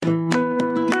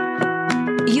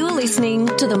listening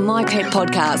to the myPET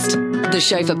podcast, the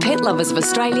show for pet lovers of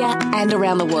Australia and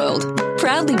around the world.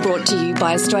 Proudly brought to you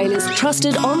by Australia's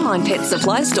trusted online pet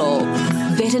supply store,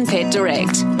 Vet and Pet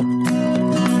Direct.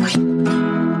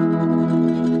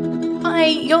 Hi,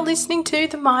 you're listening to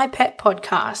the myPET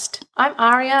podcast. I'm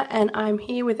Aria and I'm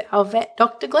here with our vet,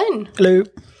 Dr. Glenn. Hello.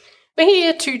 We're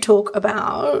here to talk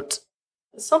about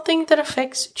something that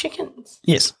affects chickens.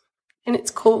 Yes. And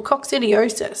it's called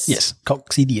coccidiosis. Yes,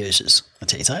 coccidiosis.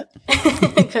 That's how you say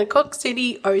it.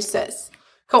 Coccidiosis.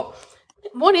 Cool.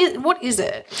 What is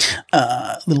it?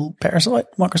 Little parasite,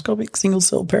 microscopic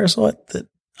single-cell parasite that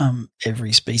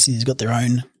every species has got their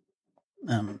own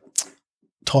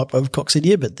type of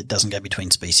coccidia, but it doesn't go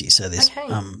between species. So there's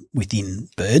within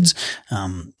birds,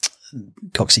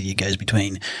 coccidia goes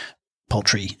between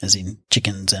poultry, as in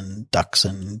chickens and ducks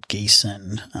and geese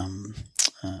and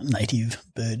native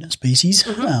bird species.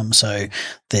 Mm-hmm. So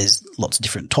there's lots of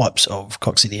different types of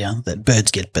coccidia that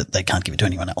birds get, but they can't give it to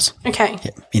anyone else. Okay.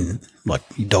 Yeah. Like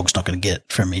your dog's not going to get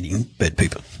it from eating bird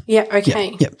poop. Yeah.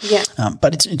 Okay. Yeah.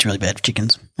 But it's really bad for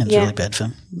chickens, and it's really bad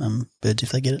for birds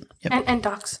if they get it. Yep. And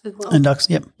ducks as well. And ducks.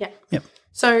 Yep. Yeah. Yep.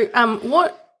 So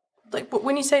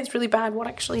when you say it's really bad, what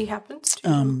actually happens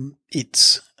to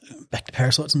it's back to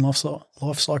parasites and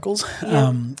life cycles.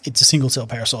 Yeah. It's a single-cell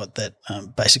parasite that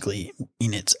basically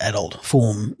in its adult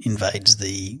form invades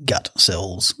the gut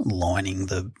cells lining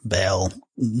the bowel,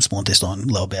 small intestine,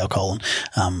 lower bowel colon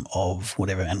of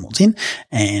whatever animal it's in,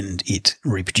 and it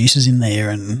reproduces in there,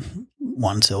 and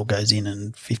one cell goes in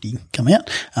and 50 come out.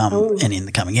 And in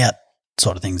the coming out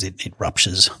side of things, it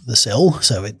ruptures the cell,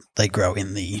 so they grow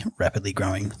in the rapidly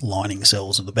growing lining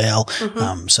cells of the bowel.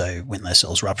 Mm-hmm. So when those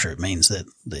cells rupture, it means that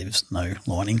there's no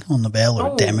lining on the bowel, or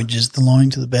it damages the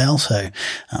lining to the bowel. So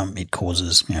it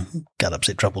causes gut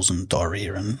upset troubles and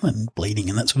diarrhoea and bleeding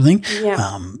and that sort of thing.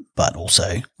 Yeah. But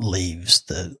also leaves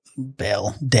the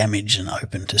bowel damaged and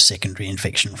open to secondary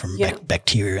infection from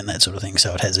bacteria and that sort of thing.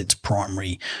 So it has its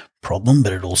primary problem,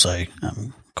 but it also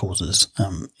causes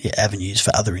avenues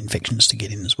for other infections to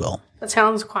get in as well. That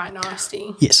sounds quite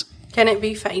nasty. Yes. Can it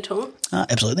be fatal?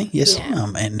 Absolutely, yes.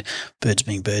 Yeah. And birds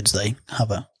being birds, they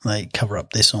cover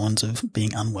up their signs of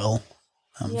being unwell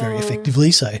very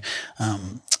effectively. So,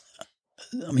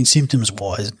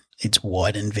 symptoms-wise, it's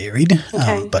wide and varied,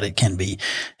 but it can be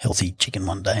healthy chicken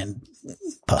one day and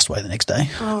passed away the next day.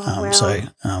 Wow. So,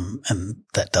 and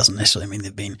that doesn't necessarily mean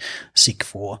they've been sick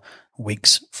for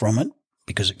weeks from it,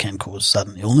 because it can cause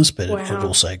sudden illness, but it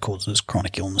also causes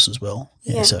chronic illness as well.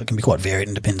 Yeah, so it can be quite varied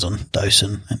and depends on dose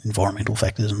and environmental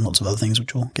factors and lots of other things,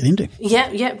 which we'll get into.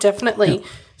 Yeah, definitely. Yeah.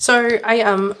 So,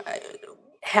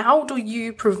 how do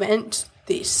you prevent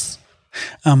this?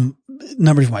 A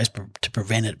number of ways to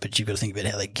prevent it, but you've got to think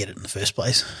about how they get it in the first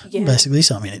place, basically.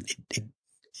 So, it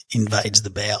invades the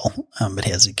bowel, but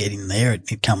how does it get in there?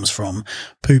 It comes from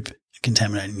poop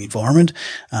contaminating the environment,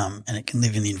 and it can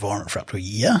live in the environment for up to a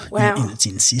year in its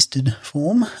encysted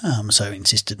form. So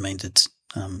encysted means it's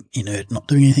inert, not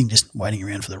doing anything, just waiting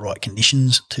around for the right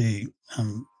conditions to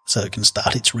so it can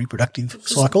start its reproductive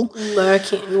cycle.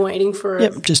 Lurking, waiting for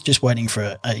it. Yep, just waiting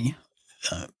for a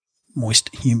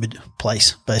moist, humid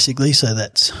place, basically. So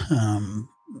that's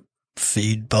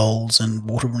feed bowls and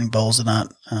watering bowls that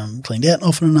aren't cleaned out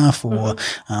often enough, or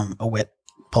a wet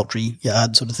poultry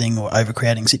yard sort of thing, or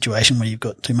overcrowding situation where you've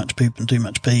got too much poop and too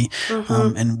much pee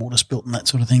and water spilt and that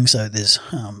sort of thing. So there's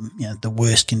the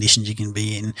worst conditions you can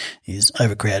be in is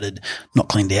overcrowded, not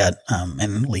cleaned out,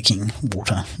 and leaking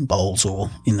water bowls or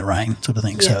in the rain sort of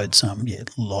thing. So it's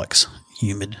it likes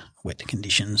humid, wet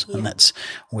conditions, and that's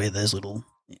where those little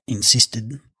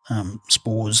encysted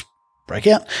spores break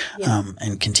out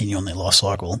and continue on their life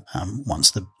cycle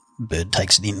once the bird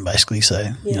takes it in, basically.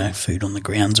 So, food on the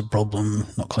ground's a problem,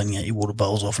 not cleaning out your water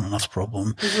bowls often enough's a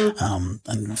problem.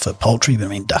 And for poultry,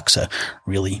 ducks are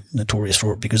really notorious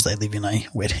for it because they live in a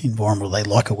wet environment, or they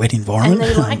like a wet environment,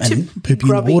 and pooping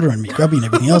in the water and be grubby and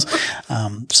everything else.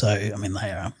 They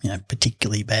are,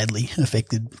 particularly badly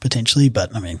affected potentially,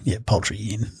 but poultry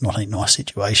in not a nice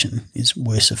situation is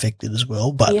worse affected as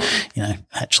well. But,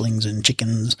 hatchlings and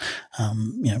chickens,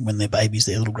 when they're babies,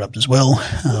 they're little grubs as well.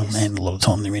 And a lot of the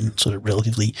time they're in sort of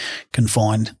relatively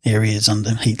confined areas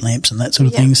under heat lamps and that sort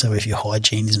of thing. So if your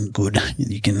hygiene isn't good,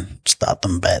 you can start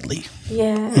them badly.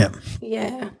 Yeah.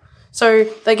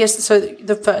 So I guess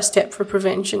the first step for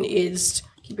prevention is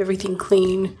keep everything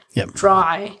clean,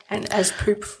 dry, and as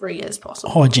poop-free as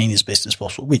possible. Hygiene as best as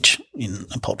possible, which in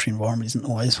a poultry environment isn't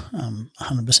always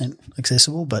 100%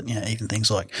 accessible. But, even things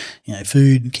like,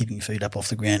 food, keeping your food up off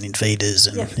the ground in feeders,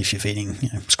 and if you're feeding,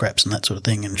 scraps and that sort of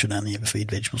thing, and should only ever feed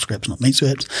vegetable scraps, not meat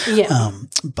scraps.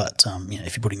 But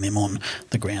if you're putting them on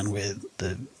the ground where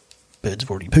the birds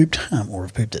have already pooped or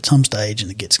have pooped at some stage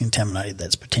and it gets contaminated,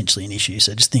 that's potentially an issue.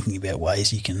 So just thinking about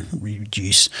ways you can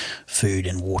reduce food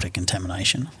and water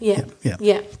contamination. Yeah,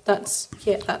 that's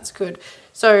good.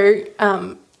 So,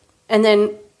 and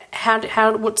then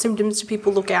what symptoms do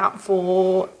people look out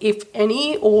for, if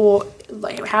any, or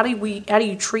like how do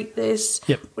you treat this?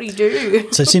 Yep. What do you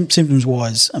do? So symptoms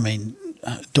wise, I mean,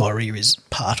 diarrhea is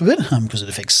part of it because it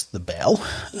affects the bowel.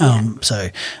 So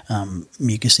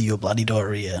mucousy or bloody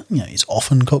diarrhea, is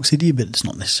often coccidia, but it's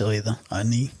not necessarily the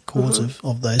only cause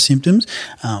of those symptoms.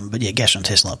 But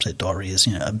gastrointestinal upset diarrhea is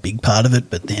a big part of it.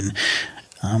 But then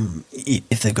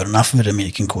if they've got enough of it, I mean,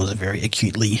 it can cause a very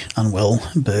acutely unwell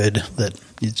bird that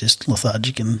is just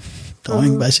lethargic and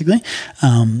dying, basically.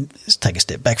 Just take a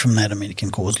step back from that. I mean, it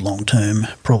can cause long-term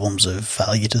problems of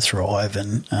failure to thrive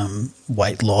and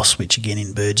weight loss, which, again,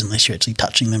 in birds, unless you're actually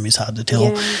touching them, is hard to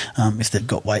tell if they've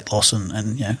got weight loss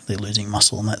and they're losing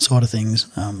muscle and that side of things.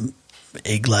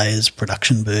 Egg layers,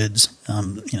 production birds,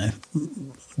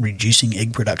 reducing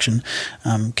egg production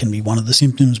can be one of the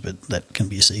symptoms, but that can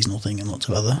be a seasonal thing, and lots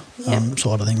of other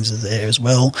side of things are there as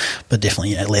well. But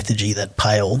definitely, lethargy, that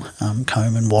pale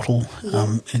comb and wattle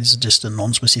is just a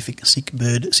non-specific sick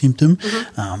bird symptom,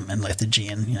 and lethargy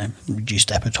and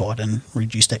reduced appetite and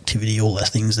reduced activity, all those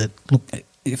things that look,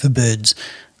 if a bird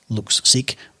looks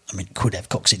sick, I mean, it could have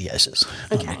coccidiosis.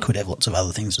 Okay. It could have lots of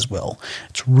other things as well.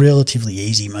 It's relatively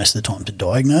easy most of the time to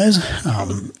diagnose,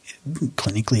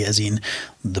 clinically, as in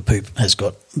the poop has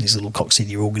got these little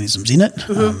coccidia organisms in it.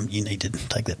 You need to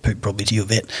take that poop probably to your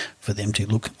vet for them to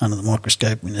look under the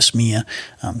microscope in a smear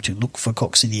to look for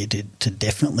coccidia to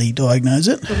definitely diagnose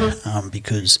it,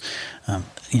 because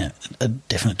a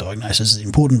definite diagnosis is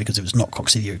important, because if it's not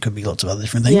coccidia, it could be lots of other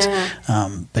different things.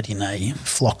 But in a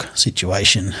flock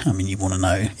situation, I mean, you want to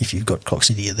know if you've got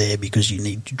coccidia there, because you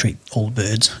need to treat all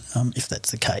birds if that's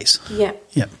the case. Yeah.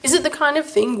 Is it the kind of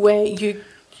thing where you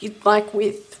like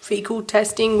with fecal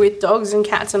testing with dogs and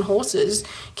cats and horses,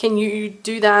 can you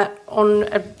do that on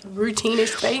a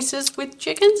routine-ish basis with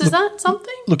chickens? Is that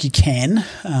something? Look, you can.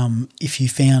 If you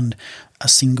found a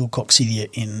single coccidia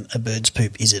in a bird's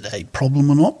poop, is it a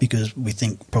problem or not? Because we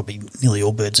think probably nearly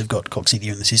all birds have got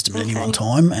coccidia in the system at any one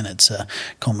time, and it's a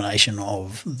combination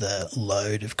of the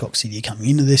load of coccidia coming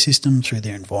into their system through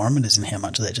their environment, as in how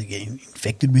much they're actually getting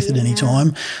infected with at any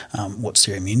time, what's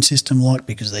their immune system like,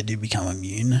 because they do become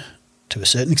immune to a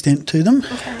certain extent to them.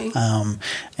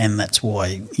 And that's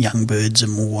why young birds are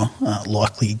more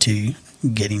likely to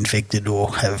get infected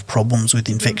or have problems with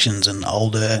infections, and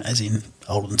older, as in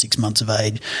older than 6 months of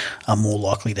age, are more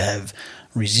likely to have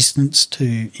resistance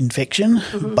to infection,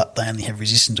 but they only have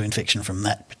resistance to infection from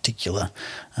that particular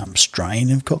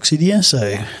strain of coccidia.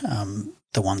 So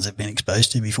the ones they've been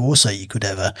exposed to before. So you could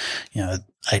have a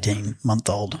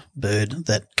 18-month-old bird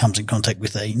that comes in contact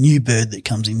with a new bird that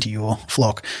comes into your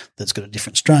flock that's got a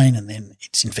different strain, and then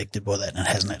it's infected by that and it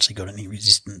hasn't actually got any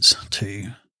resistance to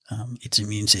its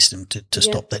immune system to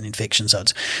stop that infection. So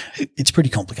it's pretty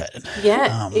complicated.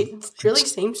 It really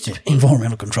seems to be.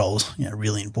 Environmental controls,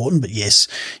 really important. But yes,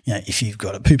 if you've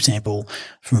got a poop sample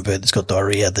from a bird that's got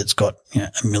diarrhea, that's got a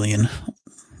million,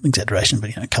 exaggeration,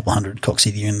 but a couple hundred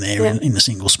coccidia in there in a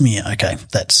single smear, okay,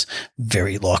 that's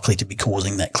very likely to be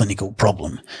causing that clinical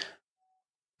problem.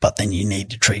 But then you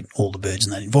need to treat all the birds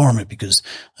in that environment, because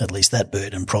at least that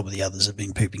bird and probably the others have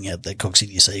been pooping out that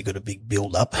coccidia, so you've got a big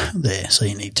build-up there. So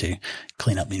you need to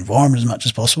clean up the environment as much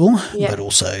as possible, but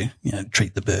also,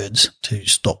 treat the birds to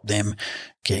stop them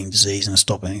getting disease and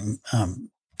stopping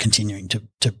continuing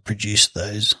to produce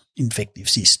those infective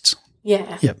cysts.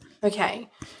 Okay.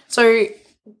 So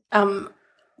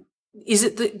is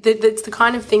it that's the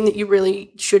kind of thing that you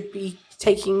really should be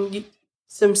taking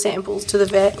some samples to the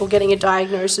vet or getting a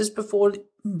diagnosis before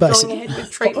going ahead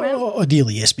with treatment?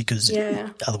 Ideally, yes, because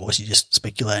otherwise you're just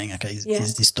speculating, okay, is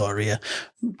this diarrhea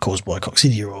caused by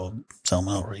coccidia or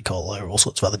salmonella or E. coli or all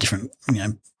sorts of other different,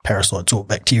 parasites or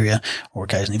bacteria, or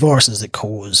occasionally viruses that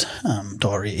cause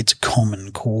diarrhea. It's a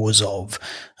common cause of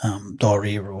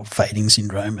diarrhea or fading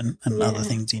syndrome and other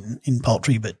things in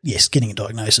poultry. But yes, getting a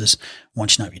diagnosis,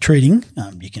 once you know what you're treating,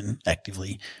 you can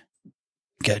actively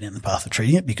go down the path of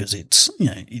treating it, because it's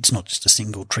it's not just a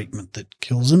single treatment that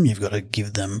kills them. You've got to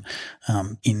give them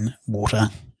in water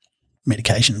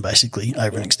medication basically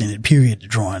over an extended period to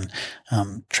try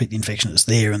and treat the infection that's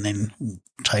there, and then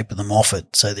taper them off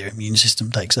it so their immune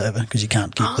system takes over, because you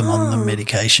can't keep them on the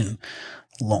medication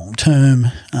long term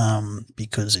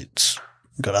because it's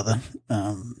got other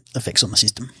effects on the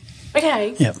system.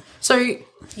 Okay. Yeah. So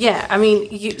I mean,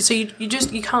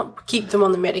 you can't keep them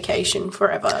on the medication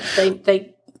forever.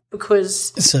 They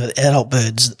because so adult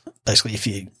birds, basically, if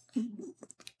you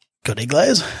got egg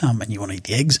layers and you want to eat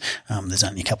the eggs, there's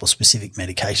only a couple of specific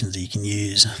medications that you can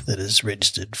use that is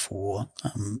registered for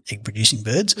egg-producing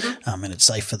birds, and it's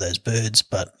safe for those birds,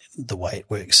 but the way it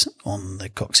works on the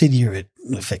coccidia, it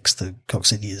affects the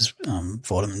coccidia's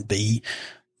vitamin B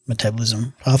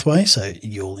metabolism pathway, so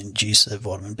you'll induce a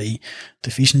vitamin B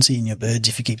deficiency in your birds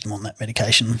if you keep them on that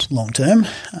medication long term,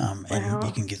 and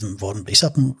you can give them vitamin B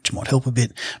supplement, which might help a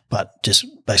bit, but just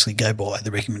basically go by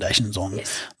the recommendations on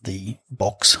the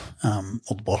box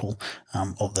or the bottle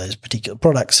of those particular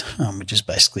products, which is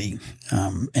basically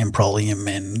amprolium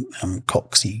and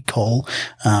coxicol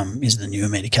is the newer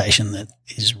medication that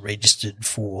is registered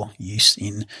for use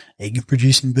in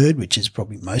egg-producing bird, which is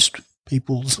probably most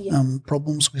people's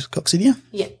problems with coccidia.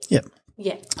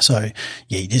 Yeah. So,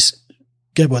 you just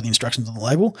go by the instructions on the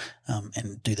label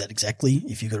and do that exactly.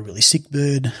 If you've got a really sick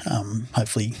bird,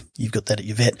 hopefully you've got that at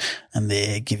your vet and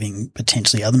they're giving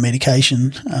potentially other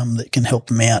medication that can help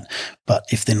them out. But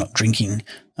if they're not drinking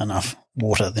enough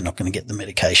water, they're not going to get the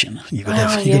medication. You've got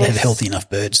to have healthy enough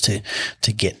birds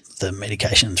to get the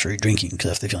medication through drinking,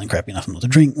 because if they're feeling crappy enough not to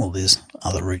drink, well, there's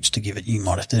other routes to give it. You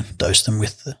might have to dose them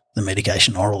with the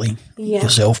medication orally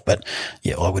yourself, but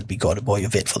I would be guided by your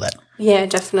vet for that. Yeah,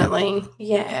 definitely.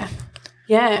 Yeah.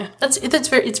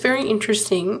 It's very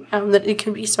interesting that it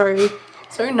can be so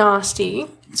nasty.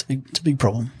 It's a big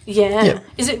problem. Yeah. Yep.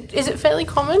 Is it fairly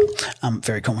common?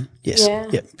 Very common. Yes.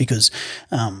 Yeah. Because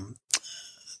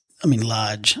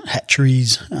large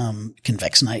hatcheries can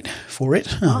vaccinate for it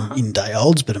in day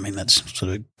olds, but that's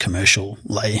sort of commercial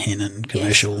layer hen and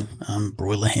commercial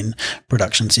broiler hen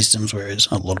production systems, whereas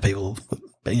a lot of people,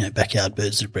 backyard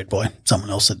birds that are bred by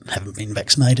someone else that haven't been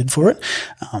vaccinated for it.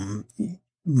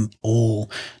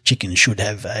 All chickens should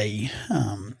have a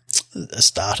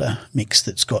starter mix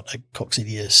that's got a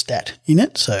coccidia stat in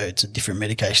it, so it's a different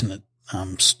medication that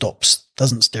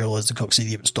doesn't sterilise the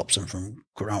coccidia but stops them from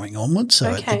growing onwards.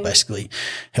 So it basically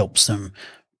helps them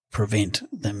prevent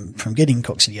them from getting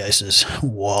coccidiosis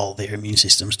while their immune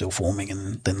system's still forming,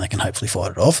 and then they can hopefully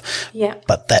fight it off. Yeah.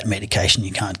 But that medication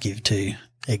you can't give to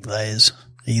egg layers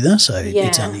either, so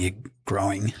it's only a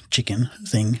growing chicken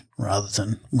thing rather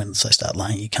than when they start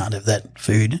laying. You can't have that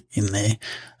food in there.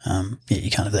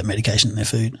 You can't have that medication in their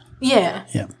food. Yeah.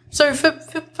 So for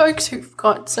folks who've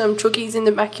got some chookies in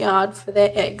the backyard for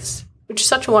their eggs, which is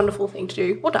such a wonderful thing to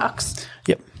do, or ducks.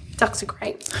 Yep. Ducks are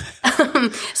great.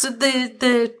 So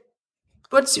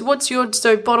what's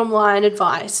your bottom line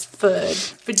advice for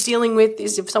dealing with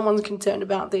this if someone's concerned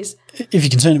about this? If you're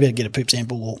concerned about it, get a poop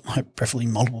sample, or preferably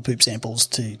multiple poop samples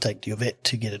to take to your vet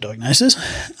to get a diagnosis.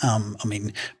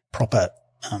 Proper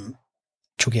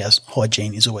chooky house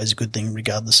hygiene is always a good thing,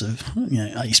 regardless of,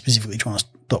 are you specifically trying to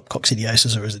stop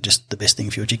coccidiosis, or is it just the best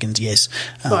thing for your chickens? Yes.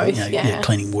 Both,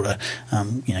 cleaning water,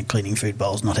 cleaning food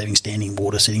bowls, not having standing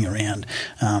water sitting around,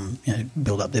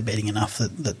 build up their bedding enough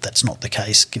that's not the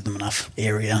case. Give them enough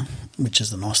area, which is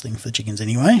the nice thing for chickens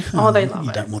anyway. They love it.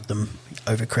 You don't want them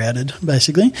overcrowded,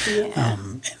 basically. Yeah.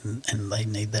 And they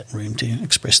need that room to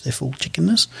express their full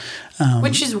chickenness.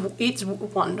 It's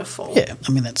wonderful. Yeah,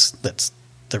 that's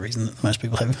the reason that most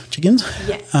people have chickens.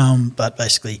 Yeah. But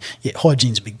basically,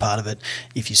 hygiene's a big part of it.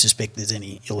 If you suspect there's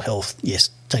any ill health,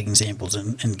 taking samples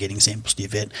and getting samples to your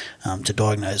vet to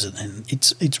diagnose it, and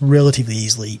it's relatively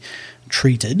easily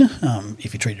treated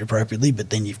if you treat it appropriately, but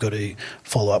then you've got to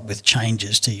follow up with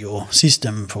changes to your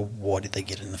system for why did they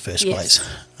get it in the first place.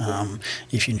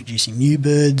 If you're introducing new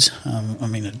birds, a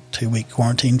 2-week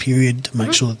quarantine period to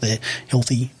make sure that they're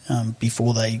healthy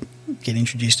before they get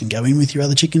introduced and go in with your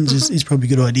other chickens is probably a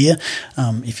good idea.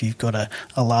 If you've got a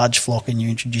large flock and you're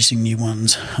introducing new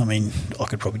ones, I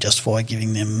could probably justify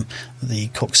giving them the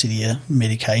coccidia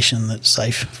medication that's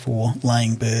safe for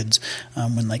laying birds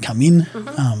when they come in,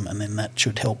 and then that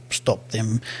should help stop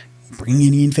them bringing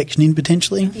any infection in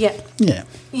potentially. Yeah.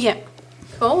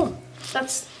 Cool.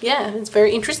 It's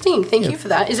very interesting. Thank you for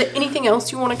that. Is there anything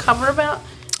else you want to cover about?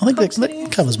 I think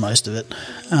that covers most of it.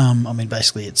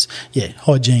 Basically it's,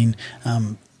 hygiene,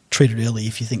 treat it early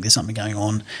if you think there's something going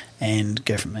on, and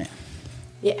go from there.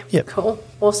 Yeah. Yep. Cool.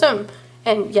 Awesome.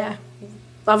 And,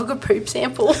 love a good poop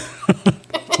sample.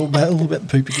 It's all about the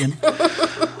poop again.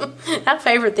 Our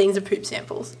favourite things are poop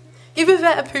samples. Give a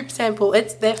vet a poop sample.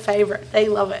 It's their favourite. They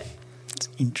love it. It's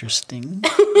interesting.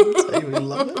 They really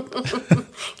love it.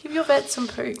 Give your vet some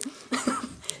poop.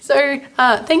 So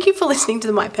thank you for listening to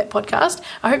the myPET podcast.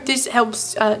 I hope this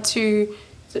helps to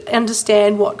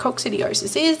understand what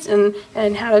coccidiosis is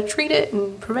and how to treat it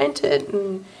and prevent it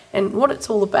and what it's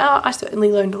all about. I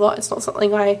certainly learned a lot. It's not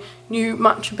something I knew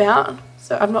much about.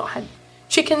 So I've not had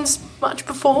chickens much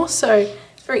before, so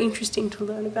it's very interesting to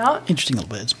learn about. Interesting little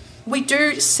birds. We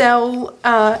do sell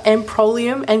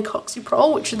Amprolium and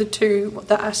Cocciprol, which are the two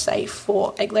that are safe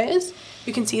for egg layers.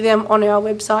 You can see them on our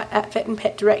website at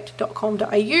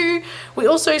vetandpetdirect.com.au. We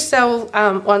also sell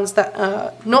ones that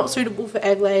are not suitable for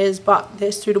egg layers, but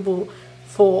they're suitable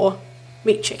for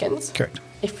meat chickens. Correct.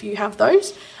 If you have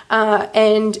those.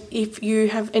 And if you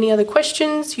have any other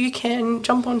questions, you can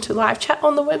jump onto live chat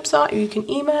on the website, or you can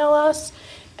email us.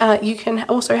 You can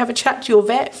also have a chat to your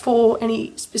vet for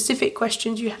any specific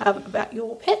questions you have about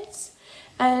your pets.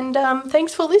 And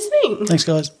thanks for listening. Thanks,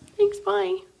 guys. Thanks,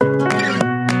 bye.